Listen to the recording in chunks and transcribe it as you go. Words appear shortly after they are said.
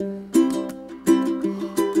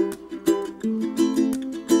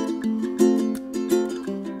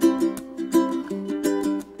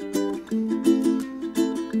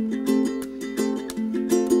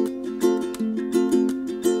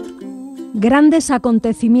Grandes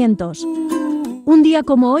acontecimientos. Un día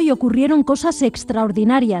como hoy ocurrieron cosas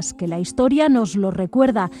extraordinarias que la historia nos lo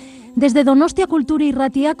recuerda. Desde Donostia Kultura y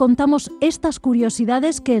Ratia contamos estas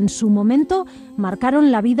curiosidades que en su momento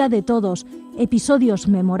marcaron la vida de todos, episodios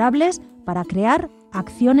memorables para crear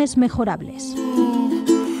acciones mejorables.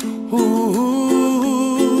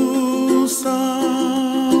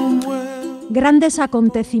 Grandes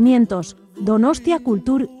acontecimientos, Donostia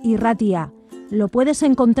Kultura y Ratia. Lo puedes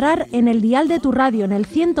encontrar en el dial de tu radio, en el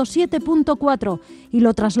 107.4, y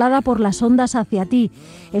lo traslada por las ondas hacia ti.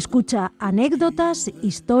 Escucha anécdotas,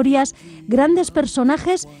 historias, grandes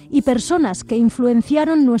personajes y personas que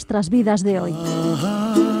influenciaron nuestras vidas de hoy.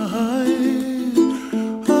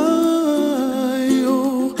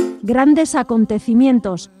 Grandes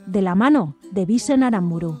acontecimientos, de la mano de Bisen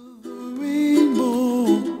Aramburu.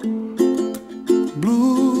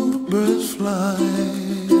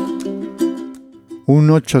 Un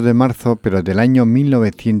 8 de marzo, pero del año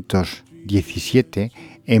 1917,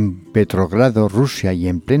 en Petrogrado, Rusia, y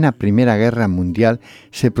en plena Primera Guerra Mundial,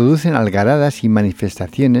 se producen algaradas y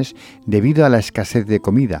manifestaciones debido a la escasez de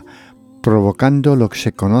comida, provocando lo que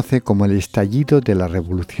se conoce como el estallido de la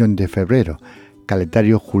Revolución de Febrero,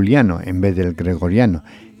 calendario juliano en vez del gregoriano,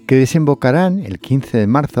 que desembocarán el 15 de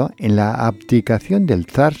marzo en la abdicación del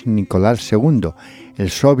zar Nicolás II.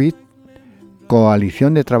 El Soviet,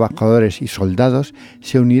 coalición de trabajadores y soldados,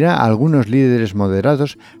 se unirá a algunos líderes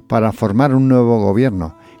moderados para formar un nuevo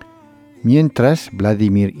gobierno, mientras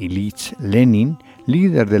Vladimir Ilich Lenin,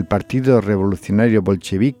 líder del Partido Revolucionario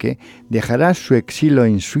Bolchevique, dejará su exilio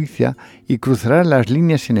en Suiza y cruzará las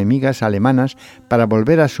líneas enemigas alemanas para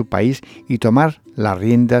volver a su país y tomar las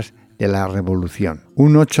riendas de la revolución.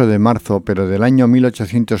 Un 8 de marzo, pero del año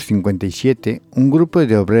 1857, un grupo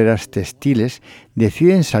de obreras textiles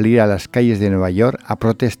deciden salir a las calles de Nueva York a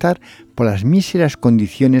protestar por las míseras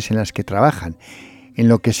condiciones en las que trabajan, en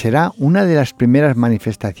lo que será una de las primeras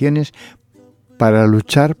manifestaciones para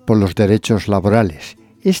luchar por los derechos laborales.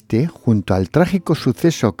 Junto al trágico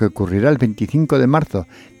suceso que ocurrirá el 25 de marzo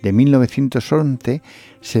de 1911,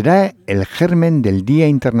 será el germen del Día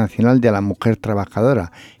Internacional de la Mujer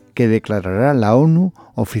Trabajadora, que declarará la ONU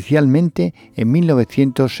oficialmente en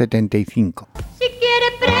 1975. Si quiere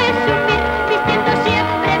presumir, vistiendo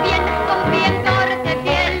siempre bien, con bien corte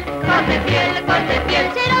piel,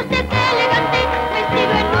 será usted elegante,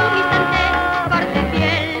 vestido en un instante,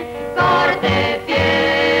 corte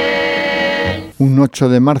piel. Un 8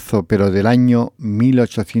 de marzo, pero del año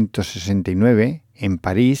 1869, en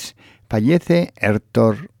París, fallece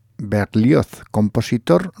Hector Berlioz,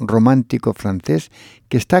 compositor romántico francés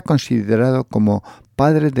que está considerado como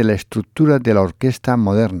padre de la estructura de la orquesta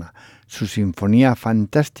moderna. Su sinfonía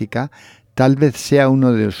fantástica tal vez sea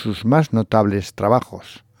uno de sus más notables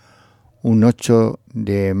trabajos. Un 8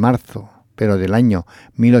 de marzo, pero del año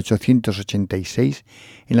 1886,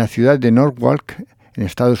 en la ciudad de Norwalk, en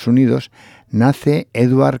Estados Unidos, nace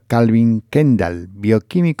Edward Calvin Kendall,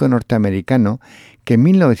 bioquímico norteamericano que en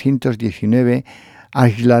 1919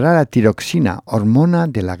 aislará la tiroxina, hormona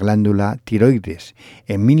de la glándula tiroides.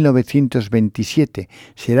 En 1927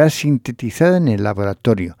 será sintetizada en el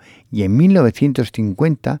laboratorio y en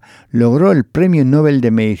 1950 logró el Premio Nobel de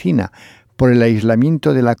Medicina por el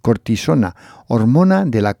aislamiento de la cortisona, hormona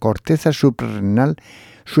de la corteza suprarrenal,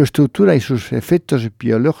 su estructura y sus efectos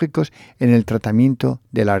biológicos en el tratamiento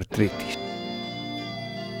de la artritis.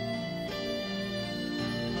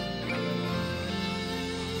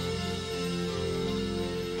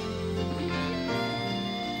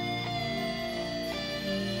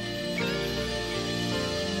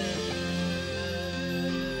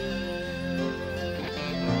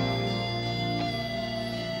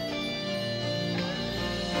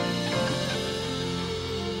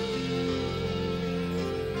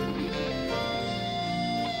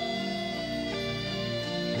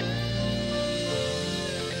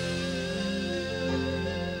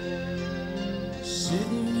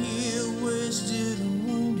 Sitting here wasted and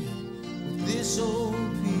wounded with this old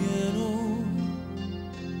piano,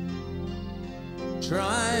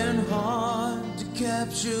 trying hard to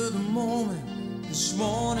capture the moment. This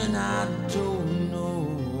morning I don't know,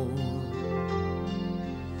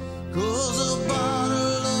 'cause a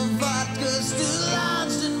bottle of vodka still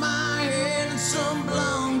lodged in my head, and some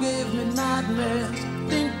blonde gave me nightmares.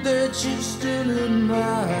 Think that she's still in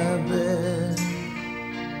my bed.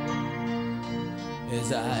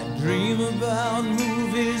 As I dream about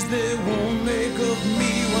movies that won't make of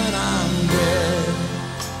me when I'm dead.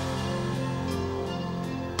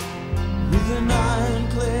 With an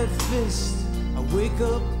ironclad fist, I wake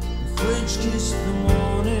up and French kiss the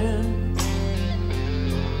morning,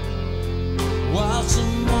 while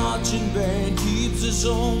some marching band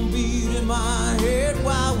song beat in my head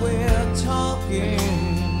while we're talking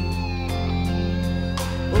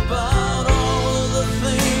about all of the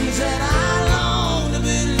things that I long to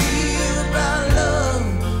believe about love,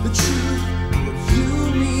 the truth, what you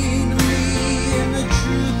mean to me, and the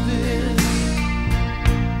truth is,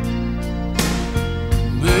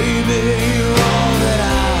 baby, you're all that I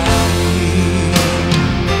need.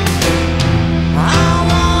 I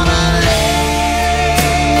wanna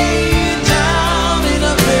lay you down in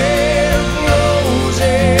a bed of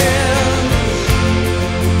roses.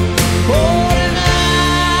 Oh,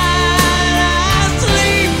 tonight I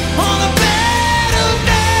sleep on a bed of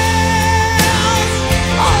nails.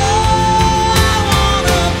 Oh, I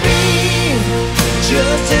wanna be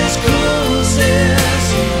just as close as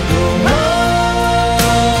the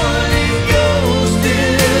Holy Ghost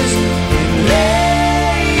is, and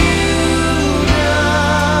lay you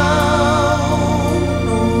down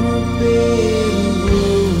on a bed of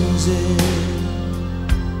roses.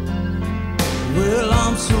 Well,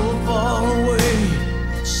 I'm so far away,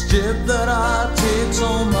 step that I take's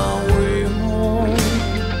on my way home.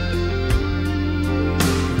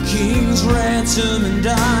 King's ransom and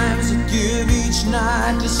dimes I give each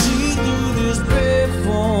night to see through this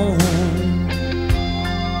payphone.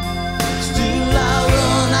 Still I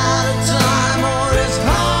run out of time, or it's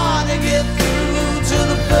hard to get through to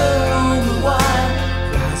the bird on the wire.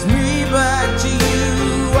 Flies me back to you,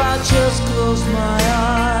 I just close my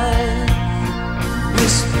eyes.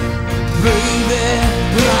 Whisper, baby,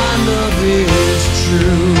 blind love is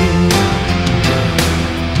true.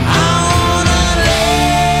 I wanna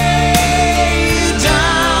lay you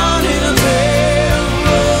down in a bed of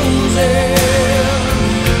roses.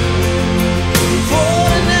 For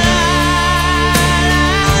tonight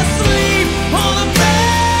I sleep on a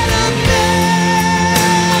bed of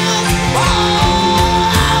nails. Oh,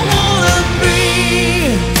 I wanna be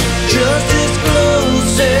just as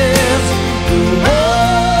close as the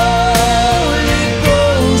Holy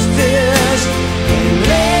Ghost is, and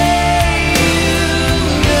lay you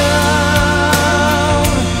down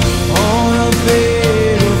on a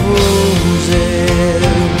bed of roses.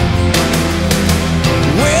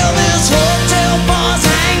 Well, this hotel bar's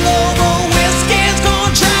hangover whiskey's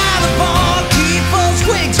gonna try the bar, keep us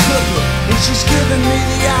twigs cooking, and she's giving me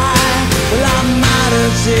the eye. Well, I might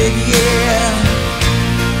have said yeah,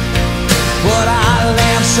 but I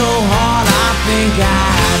laughed so hard I think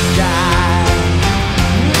I'd die.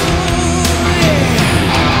 Ooh, yeah.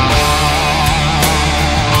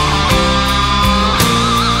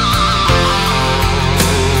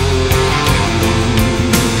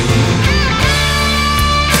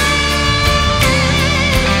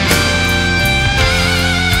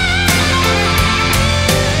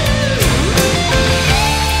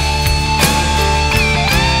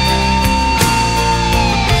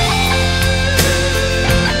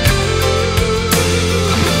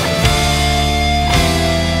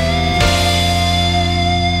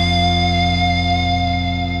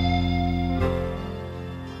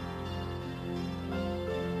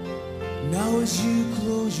 Now as you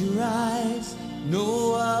close your eyes,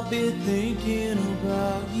 know I'll be thinking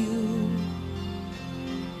about you.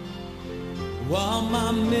 While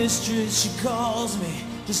my mistress, she calls me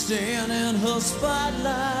to stand in her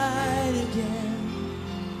spotlight again.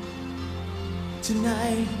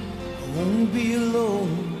 Tonight I won't be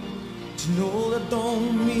alone. To know that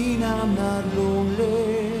don't mean I'm not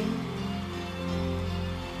lonely.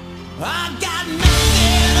 I got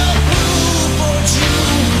nothing to prove but you,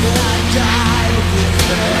 that I died with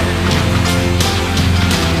that.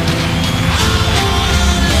 I wanna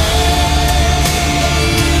lay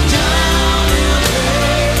you down in a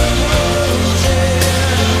bed of roses.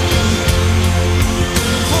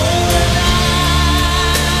 For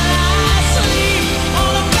tonight I sleep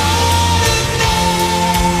on a bed of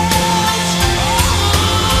nails.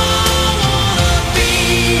 Oh, I wanna be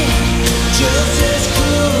just as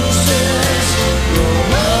close as the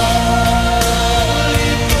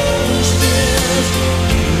Holy Ghost is,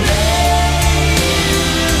 lay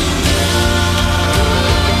you down.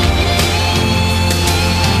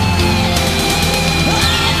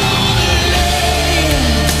 I'm gonna lay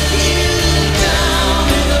you down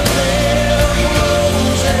in a bed of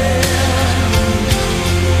roses.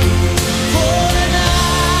 For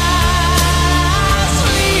tonight I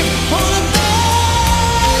sleep on a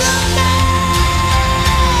bed of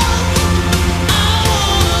nails. I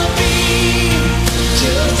wanna be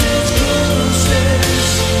just as close as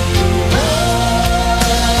the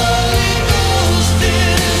Holy Ghost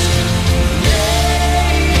is,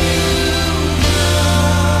 lay you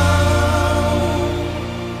down,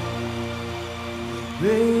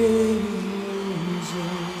 baby.